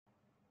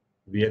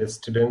Dear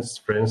students,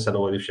 friends, and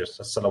well-wishers,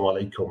 Assalamu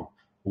alaikum.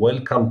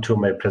 Welcome to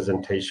my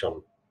presentation.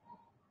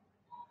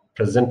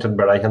 Presented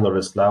by Raihanur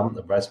Islam,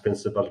 Vice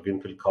Principal,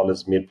 Greenfield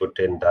College, Mirpur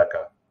 10,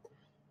 Dhaka.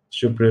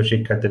 সুপ্রিয়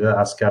শিক্ষার্থীরা,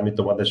 আজকে আমি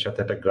তোমাদের সাথে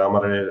একটা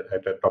গ্রামারের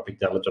একটা টপিক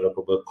নিয়ে আলোচনা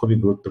করব। খুবই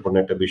গুরুত্বপূর্ণ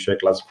একটা বিষয়,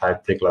 ক্লাস 5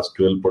 থেকে ক্লাস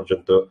 12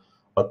 পর্যন্ত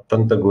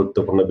অত্যন্ত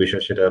গুরুত্বপূর্ণ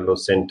বিষয়, সেটা হলো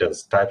সেন্টেন্স,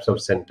 টাইপস অফ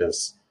সেন্টেন্স,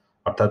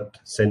 অর্থাৎ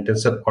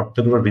সেন্টেন্সের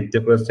অর্থের উপর ভিত্তি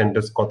করে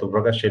সেন্টেন্স কত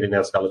প্রকার সেটা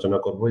নিয়ে আজকে আলোচনা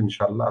করব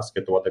ইনশাআল্লাহ। আজকে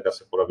তোমাদের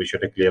কাছে পুরো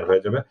বিষয়টা ক্লিয়ার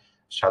হয়ে যাবে,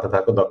 সাথে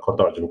থাকো,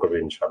 দক্ষতা অর্জন করবে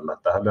ইনশাআল্লাহ।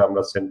 তাহলে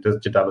আমরা সেন্টেন্স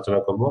যেটা আলোচনা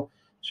করব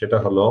সেটা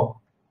হলো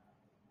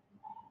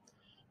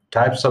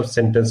types of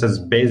sentences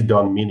based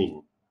on meaning,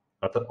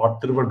 অর্থাৎ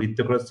অর্থের উপর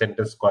ভিত্তি করে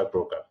সেন্টেন্স কয়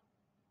প্রকার।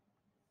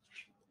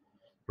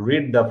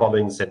 Read the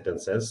following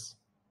sentences.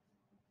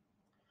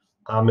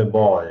 I'm a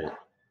boy.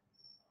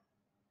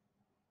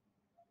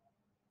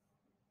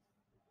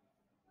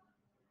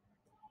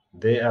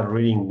 They are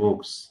reading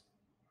books.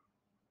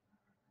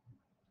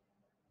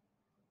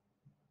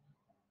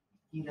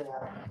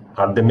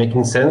 Are they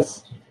making sense?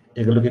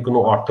 এগুলো কি কোনো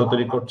অর্থ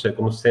তৈরি করছে,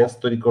 কোনো সেন্স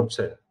তৈরি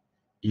করছে?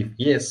 If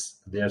yes,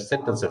 they are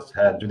sentences.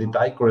 হ্যাঁ, যদি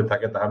তাই করে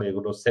থাকে তাহলে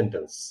এগুলো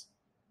sentence.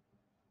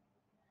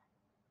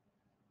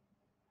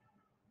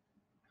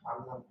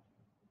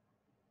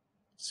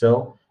 So,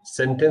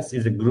 sentence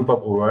is a group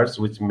of words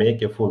which make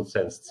a full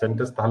sense.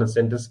 Sentence তাহলে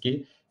সেন্টেন্স কি?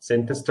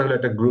 সেন্টেন্সটা হলো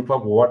একটা গ্রুপ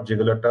অফ ওয়ার্ড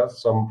যেগুলো একটা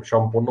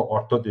সম্পূর্ণ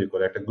অর্থ তৈরি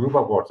করে, একটা গ্রুপ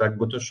অফ ওয়ার্ডস,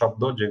 একগুচ্ছ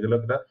শব্দ যেগুলো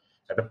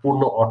একটা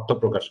পূর্ণ অর্থ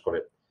প্রকাশ করে।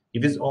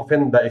 It is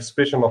often the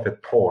expression of A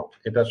thought.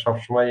 এটা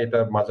সবসময়, এটা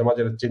মাঝে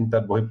মাঝে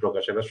চিন্তার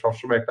বহিঃপ্রকাশ, এটা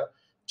সবসময় একটা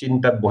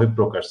চিন্তার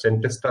বহিঃপ্রকাশ।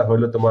 সেন্টেন্সটা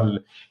হলো তোমার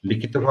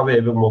লিখিতভাবে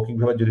এবং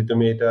মৌখিকভাবে যদি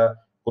তুমি এটা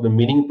কোনো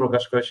মিনিং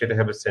প্রকাশ করে সেটা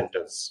হবে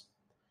sentence.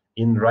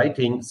 In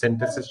writing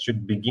sentences should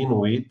begin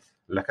with,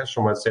 লেখার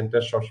সময়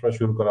সেন্টেন্স সবসময়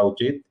শুরু করা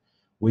উচিত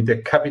উইথ এ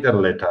ক্যাপিটাল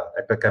লেটার,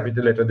 একটা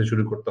ক্যাপিটাল লেটার দিয়ে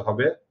শুরু করতে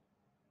হবে,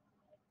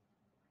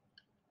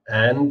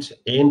 and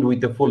end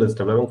with a full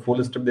stop, এবং ফুল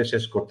স্টপ দিয়ে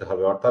শেষ করতে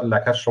হবে। অর্থাৎ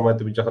লেখার সময়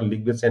তুমি যখন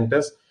লিখবে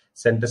সেন্টেন্স,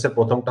 সেন্টেন্সের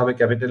প্রথমটা হবে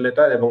ক্যাপিটাল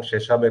লেটার এবং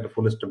শেষ হবে একটা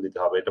ফুল স্টপ দিতে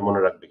হবে, এটা মনে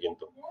রাখবে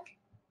কিন্তু।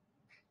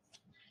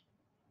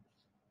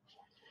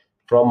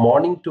 From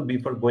morning to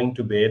before going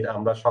to bed,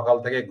 আমরা সকাল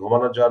থেকে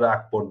ঘুমানো যাওয়ার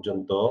আগ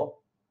পর্যন্ত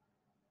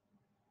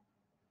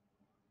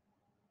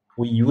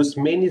we use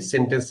many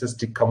sentences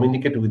to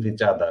communicate with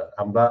each other.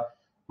 আমরা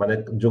মানে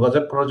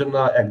যোগাযোগ করার জন্য,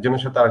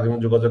 একজনের সাথে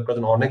আরেকজনের যোগাযোগ করার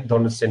জন্য অনেক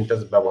ধরনের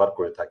সেন্টেন্স ব্যবহার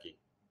করে থাকি।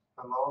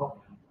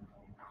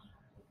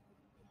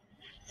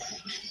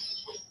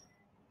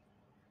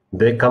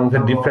 They come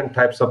with different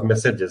types of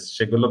messages,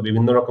 সেগুলো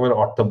বিভিন্ন রকমের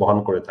অর্থ বহন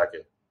করে থাকে।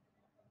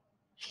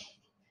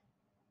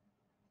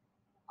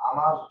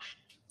 আমার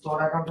তোর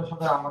অ্যাকাউন্টের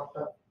সাথে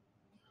আমারটা।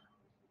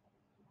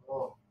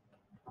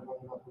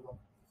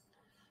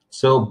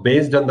 So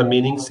based on the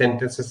meaning,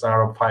 sentences are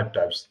of 5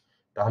 types.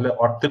 তাহলে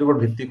অর্থের উপর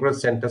ভিত্তি করে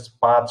সেন্টেন্স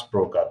 5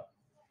 প্রকার।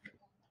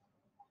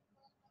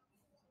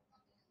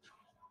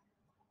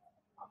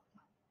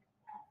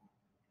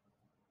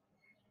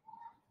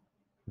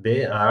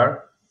 They are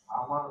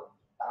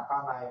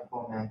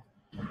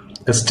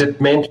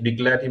statement,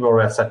 declarative or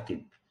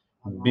assertive,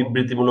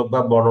 বিবৃতিমূলক বা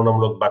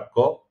বর্ণনামূলক বাক্য,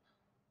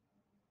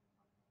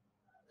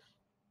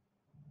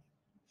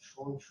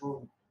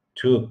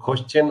 to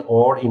question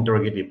or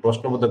interrogative,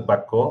 প্রশ্নবোধক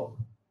বাক্য,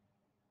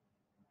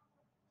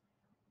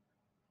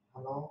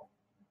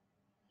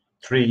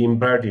 3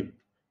 imperative,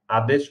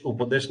 আদেশ,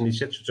 উপদেশ,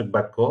 নিষেধ সূচক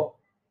বাক্য,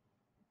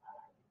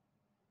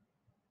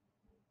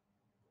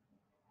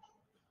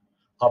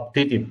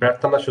 optative,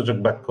 প্রার্থনা সূচক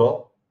বাক্য,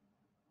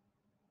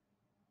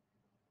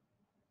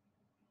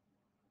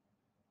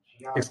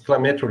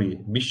 exclamatory,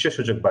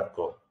 বিস্ময়সূচক বাক্য।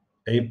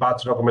 এই 5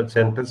 রকমের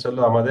সেন্টেন্স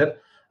হলো আমাদের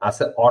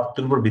আছে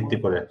অর্থের উপর ভিত্তি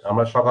করে।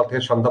 আমরা সকাল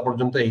থেকে সন্ধ্যা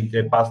পর্যন্ত এই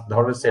 5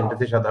 ধরনের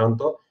সেন্টেন্সই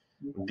সাধারণত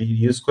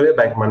ইউজ করে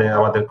মানে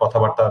আমাদের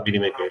কথাবার্তা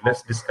বিনিময় করি।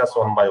 Let's discuss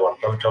one by one.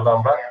 তাহলে চলো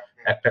আমরা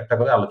একটা একটা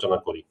করে আলোচনা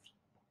করি।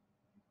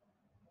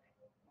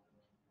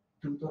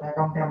 কিন্তু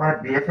অ্যাকাউন্টে আমার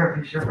বিএফএফ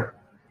হিসেবে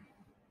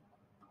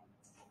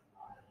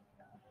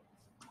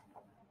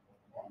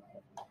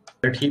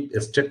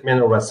declarative statement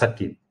or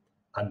assertive.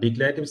 A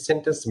declarative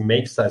sentence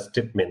makes a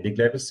statement.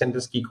 Declarative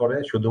sentence কি করে?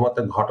 শুধুমাত্র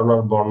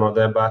ঘটনার বর্ণনা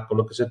দেয় বা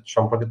কোনো কিছু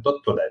সম্পর্কে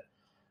তথ্য দেয়।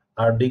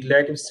 আর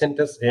declarative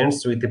sentence ends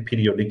with a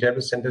period.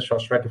 Declarative sentence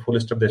সবসময় একটা ফুল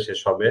স্টপ দিয়ে শেষ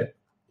হবে।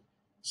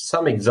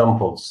 Some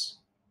examples: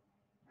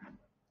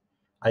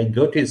 I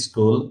go to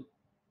school.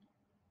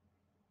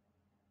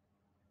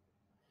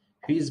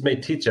 He is my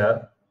teacher.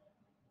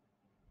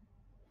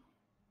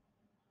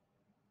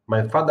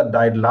 My father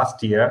died last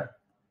year.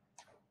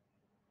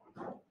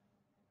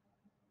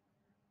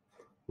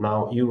 Now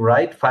you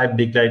write 5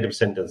 declarative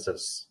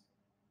sentences.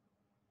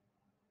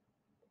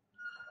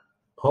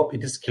 Hope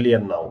it is clear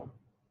now.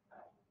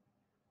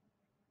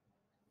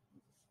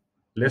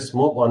 Let's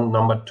move on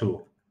number 2.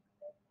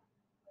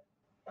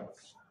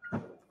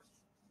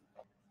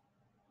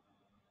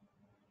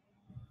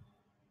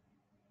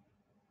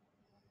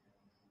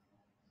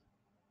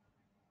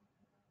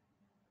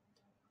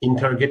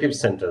 Interrogative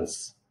sentence.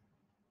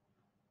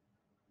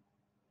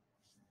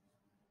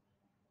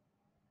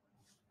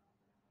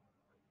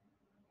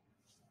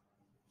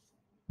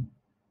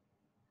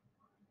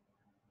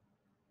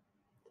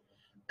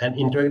 An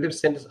interrogative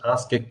sentence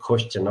ask a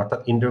question, অর্থাৎ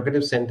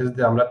interrogative sentence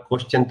দিয়ে আমরা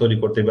question তৈরি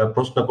করতে বা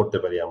প্রশ্ন করতে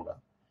পারি আমরা।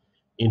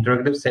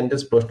 interrogative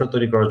sentence প্রশ্ন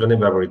তৈরি করার জন্য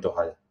ব্যবহৃত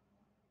হয়।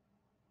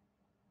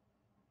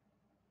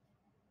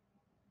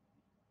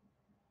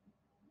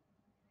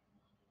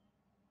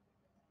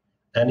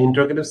 An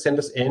interrogative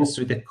sentence ends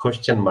with a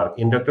question mark.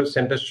 Interrogative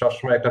sentence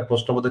সবসময় একটা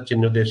প্রশ্নবোধক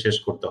চিহ্ন দিয়ে শেষ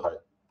করতে হয়।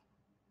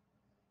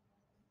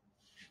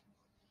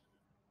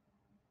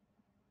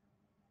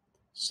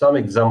 Some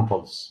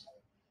examples.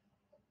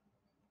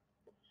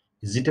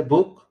 Is it a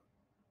book?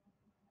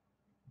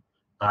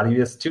 Are you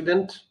a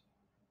student?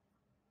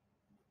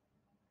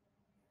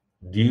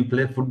 Do you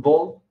play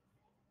football?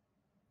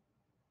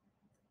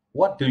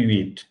 What do you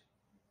eat?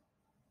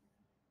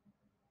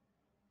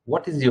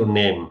 What is your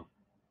name?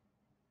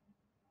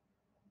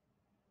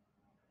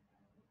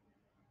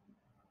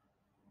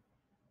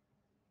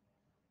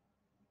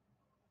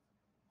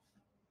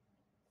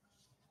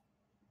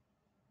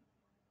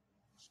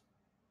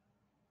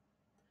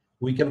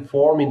 We can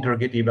form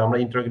interrogative, আমরা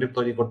interrogative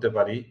তৈরি করতে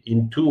পারি in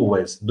two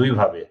ways, দুই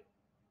ভাবে।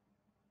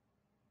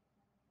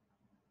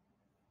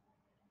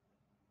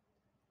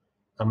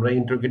 আমরা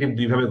interrogative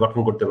দুই ভাবে গঠন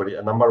করতে পারি।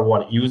 Number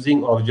 1, using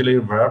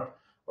auxiliary verb,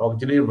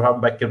 auxiliary verb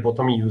বাক্যের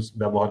প্রথমে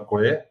ব্যবহার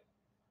করে,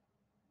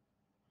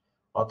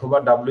 অথবা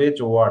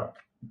WH word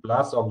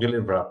plus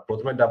auxiliary verb,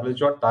 প্রথমে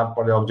WH word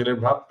তারপরে auxiliary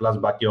verb প্লাস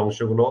বাকি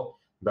অংশগুলো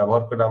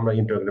ব্যবহার করে আমরা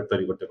interrogative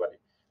তৈরি করতে পারি।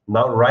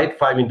 Now write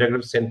 5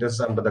 interrogative sentences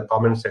under the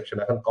comment section.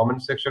 এখন comment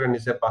section এর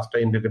নিচে 5টা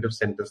interrogative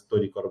sentence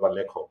তৈরি করবা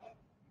লেখো।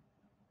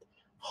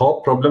 Hope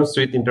problems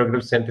with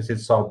interrogative sentence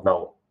is solved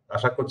now.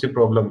 আশা করছি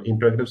প্রবলেম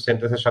interrogative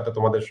sentence এর সাথে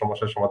তোমাদের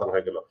সমস্যার সমাধান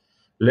হয়ে গেল।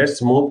 Let's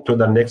move to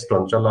the next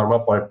one. চলো আমরা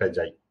পরেরটায়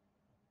যাই।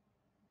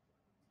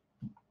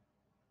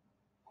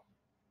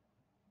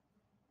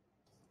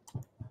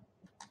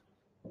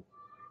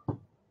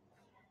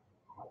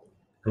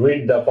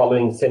 Read the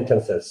following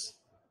sentences.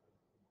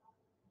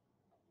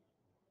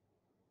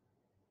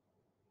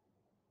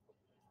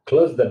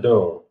 Close the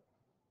door.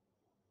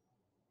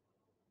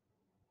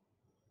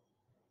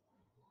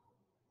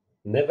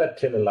 Never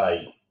tell a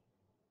lie.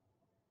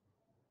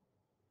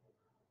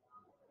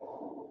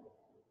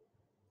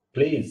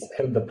 Please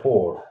help the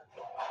poor.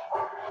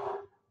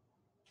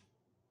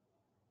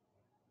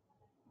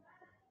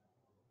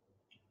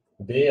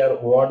 They are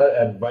order,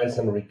 advice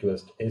and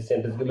request. এই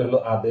সেন্টেন্সগুলো হলো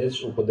আদেশ,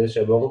 উপদেশ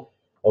এবং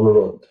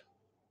অনুরোধ।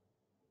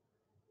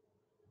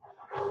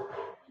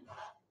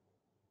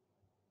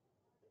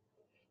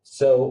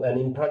 So an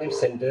imperative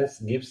sentence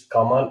gives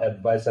command,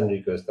 advice and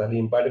request. তাহলে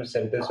imperative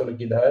sentence হলো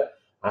কি ধরে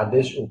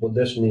আদেশ,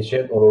 উপদেশ,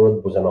 নিষেধ, অনুরোধ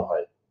বোঝানো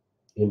হয়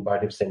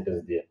imperative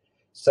sentence দিয়ে।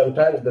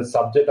 Sometimes the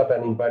subject of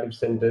an imperative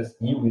sentence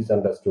you is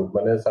understood,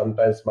 মানে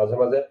sometimes মাঝে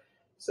মাঝে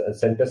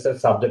সেন্টেন্সের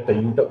সাবজেক্টটা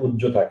ইউটা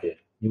উজ্জ্ব থাকে,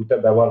 ইউটা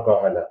ব্যবহার করা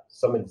হয় না।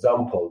 Some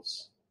examples.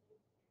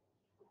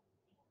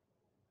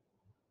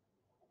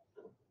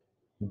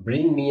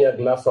 Bring me a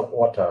glass of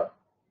water.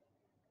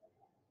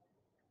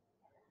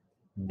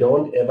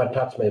 Don't ever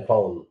touch my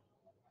phone.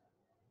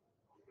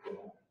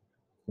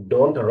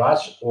 Don't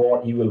rush or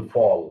you will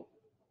fall.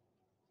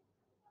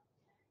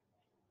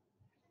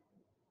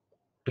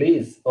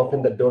 Please open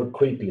the door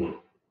quickly.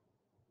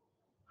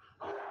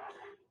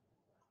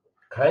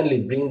 Kindly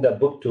bring the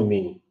book to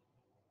me.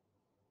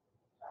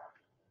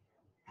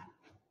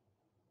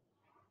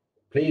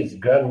 Please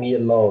grant me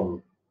a loan.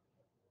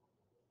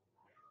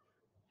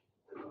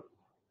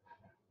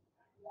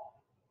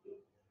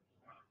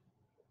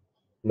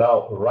 Now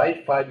write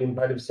 5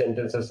 imperative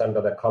sentences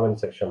under the comment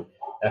section.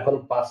 এখন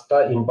 5টা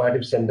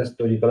imperative sentence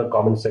তৈরি করো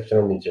comment section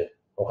এর নিচে।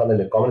 ওখানে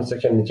comment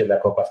section নিচে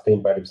লেখো 5টা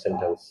imperative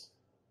sentence.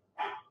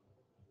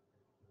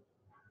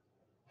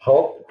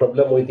 Hope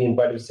problem with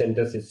imperative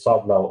sentence is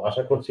solved now.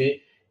 আশা করছি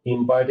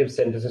imperative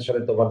sentence এর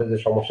সাথে তোমাদের যে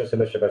সমস্যা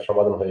ছিল সেটা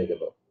সমাধান হয়ে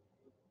গেল।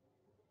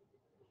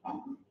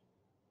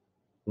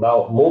 Now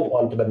move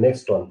on to the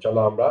next one. চলো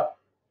আমরা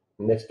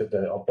next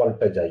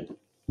পরেরটা যাই।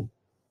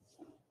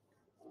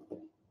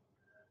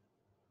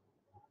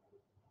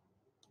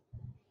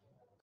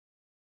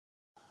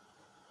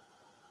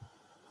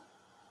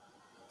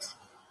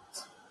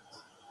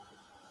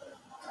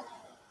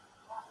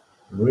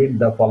 Read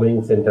the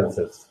following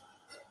sentences.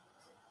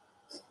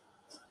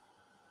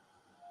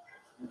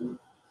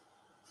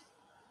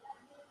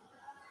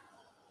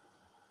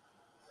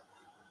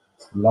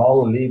 Long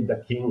live the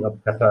King of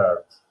Qatar.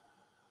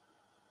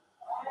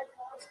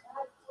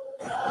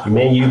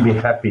 May you be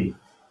happy.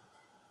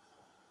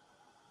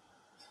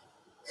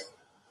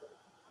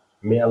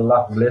 May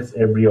Allah bless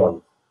everyone.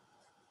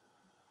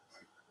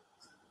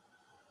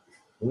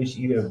 Wish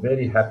you a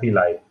very happy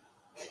life.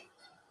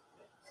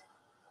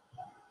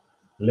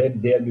 Let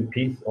there be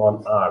peace on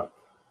earth.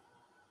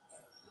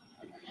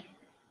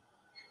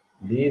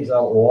 These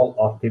are all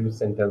active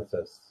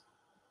sentences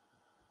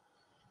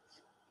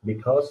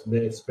because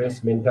they express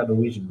mental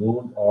wish,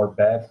 good or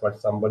bad, for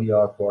somebody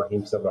or for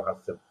himself or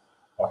herself.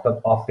 অর্থাৎ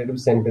অক্টেটিভ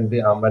sentence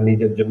দিয়ে আমরা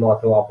নিজের জন্য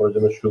অথবা অপরের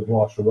জন্য শুভ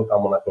অশুভ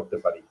কামনা করতে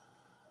পারি।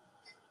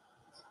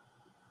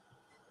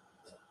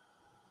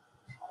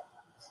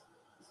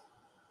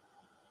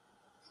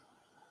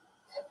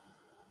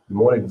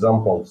 More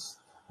examples.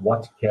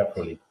 Watch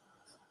carefully.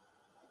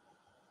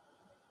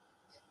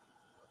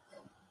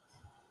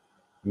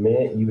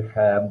 May you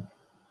have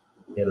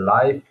a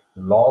life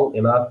long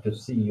enough to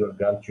see your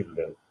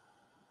grandchildren.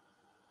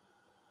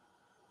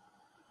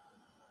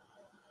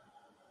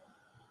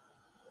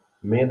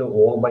 May the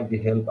Almighty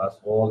help us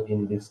all in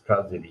this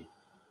tragedy.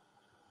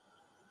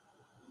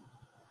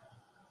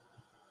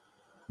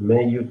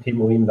 May your team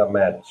win the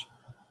match.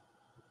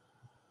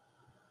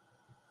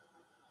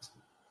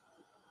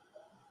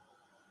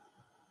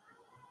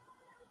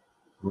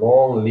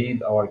 Long live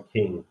our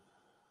king.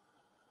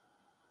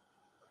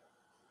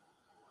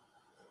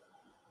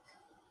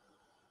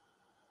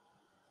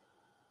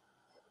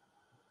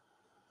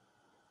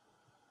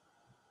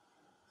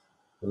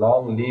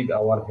 Long live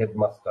our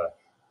headmaster.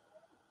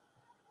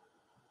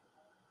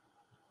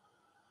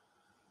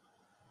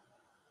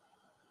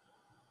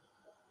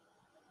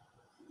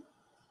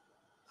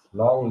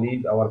 Long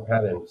live our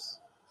parents.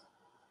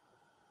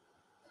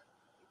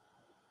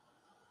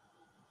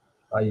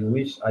 I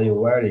wish I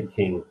were a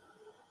king.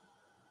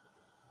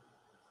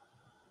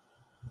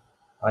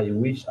 I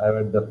wish I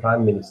were the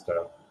Prime Minister.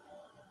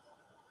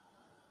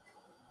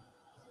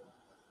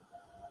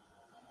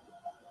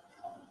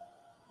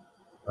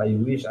 I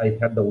wish I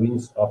had the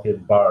wings of a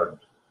bird.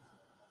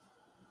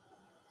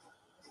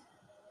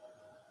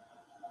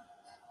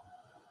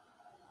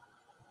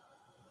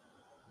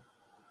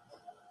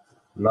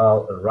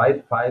 Now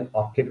write 5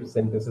 octative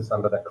sentences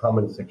under the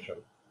comment section.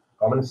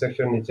 Comment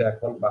section নিচে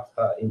এখন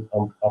 5টা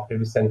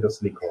octative sentence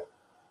লিখো।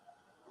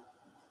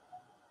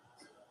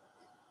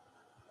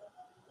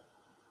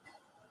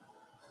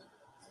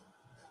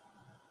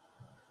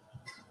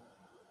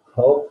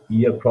 Hope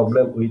your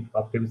problem with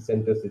octative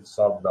sentence is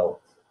solved now.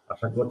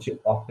 আশা করছি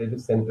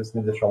octative sentence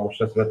নিয়ে যে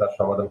সমস্যা ছিল তার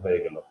সমাধান হয়ে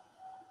গেল।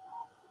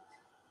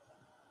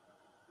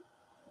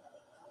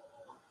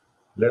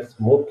 Let's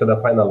move to the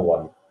final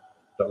one.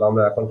 চলো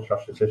আমরা এখন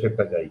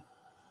শেষেরটা যাই।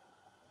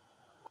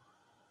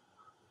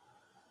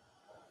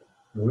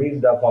 Read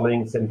the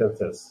following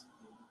sentences.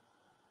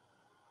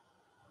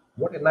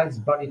 What a nice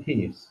bird it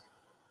is.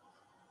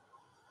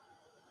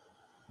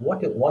 What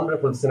a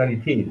wonderful scenery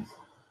it is.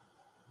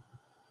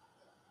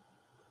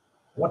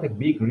 What a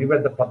big river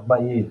the Padma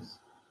is.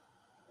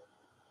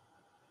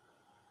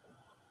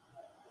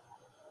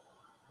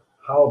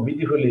 How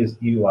beautiful is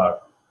you are.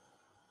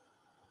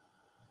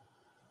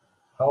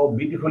 How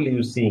beautifully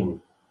you sing.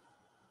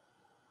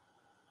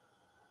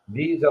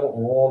 These are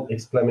all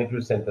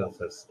exclamatory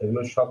sentences.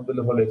 এগুলো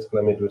সবগুলো হলো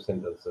exclamatory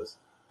sentences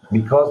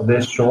because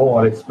they show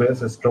or express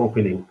a strong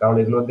feeling. কারণ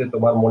এগুলো দিয়ে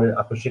তোমার মনের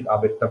আকস্মিক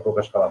আবেগটা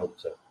প্রকাশ করা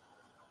হচ্ছে।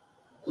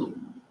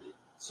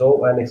 So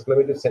an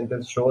exclamatory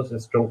sentence shows a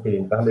strong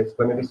feeling. তাহলে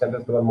exclamatory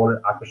sentence তোমার মনের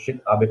আকস্মিক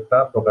আবেগটা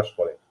প্রকাশ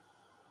করে।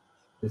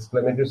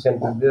 exclamatory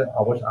sentence দিয়ে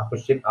অবশ্য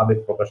আকস্মিক আবেগ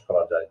প্রকাশ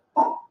করা যায়।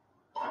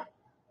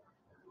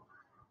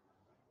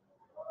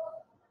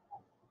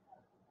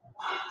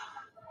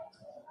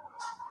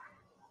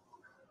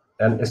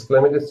 An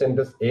exclamatory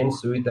sentence ends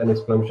with an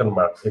exclamation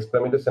mark.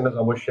 Exclamatory sentence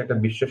অবশ্যই একটা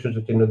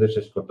বিস্ময়সূচক চিহ্ন দিয়ে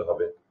শেষ করতে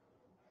হবে।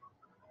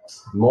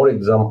 More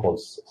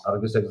examples. আর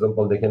কিছু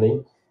example দেখে নেই।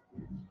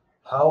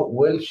 How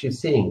well she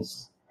sings.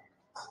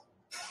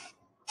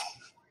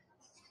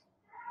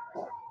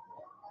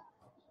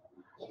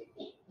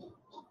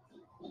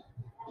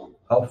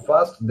 How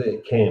fast they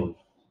came.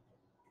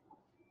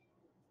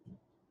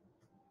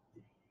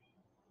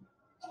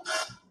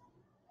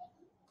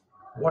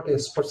 What a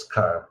sports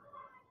car.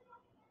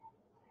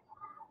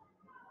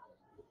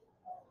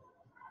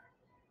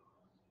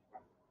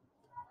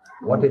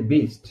 What a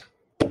beast.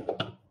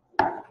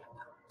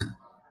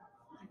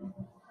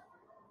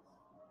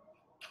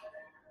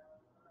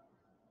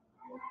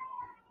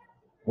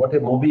 What a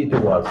movie it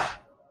was.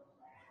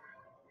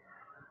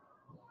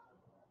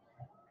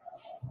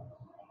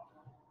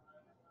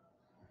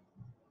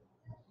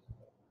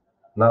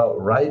 Now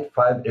write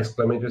 5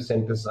 exclamatory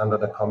sentences under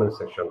the comment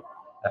section.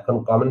 এখন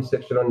comment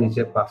section এর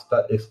নিচে 5টা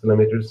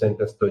exclamatory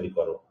sentence তৈরি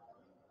করো।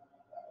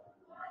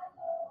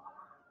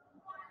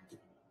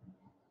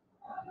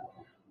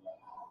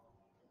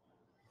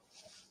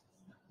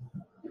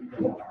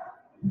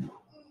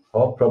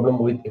 Our problem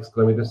with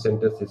exclamatory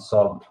sentence is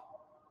solved.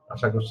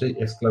 আশা করছি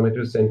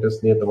exclamatory sentence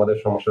নিয়ে তোমাদের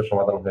সমস্যার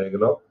সমাধান হয়ে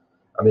গেল।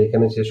 আমি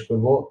এখানে শেষ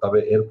করব, তবে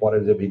এর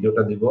পরের যে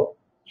ভিডিওটা দিব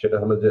সেটা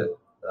হলো যে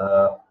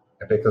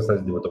একটা এক্সারসাইজ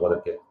দিব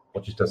তোমাদেরকে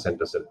 25টা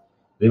সেন্টেন্সের।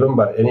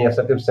 Remember, any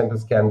assertive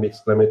sentence can be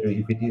exclamatory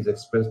if it is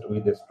expressed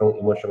with a strong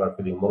emotion or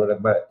feeling. মনে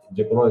রাখবা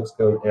যে কোনো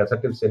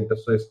assertive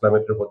sentence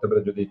exclamatory হতে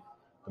পারে যদি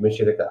তুমি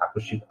সেটাকে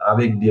আকস্মিক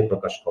আবেগ দিয়ে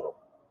প্রকাশ করো।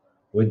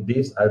 With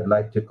this, I would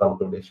like to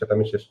conclude. এর সাথে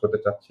আমি শেষ করতে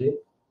চাচ্ছি।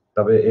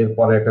 তবে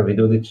এরপরে একটা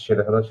ভিডিও দিচ্ছি,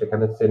 সেটা হলো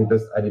সেখানে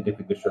সেন্টেন্স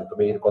আইডেন্টিফিকেশন।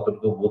 তুমি এর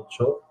কতটুকু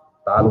বুঝছো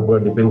তার উপর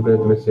ডিপেন্ড করে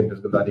তুমি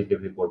সেন্টেন্সগুলো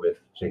আইডেন্টিফাই করবে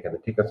সেখানে।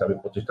 ঠিক আছে, আমি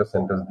 25টা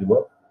সেন্টেন্স দিব।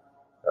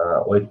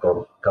 ওয়েট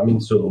করো। Coming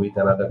soon with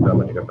another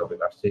grammatical topic.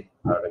 আসছি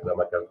আর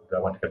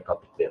গ্রামাটিক্যাল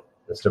টপিক নিয়ে।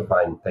 Mr.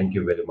 Fine, thank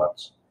you very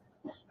much.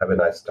 Have a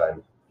nice time.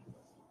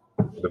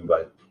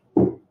 Goodbye.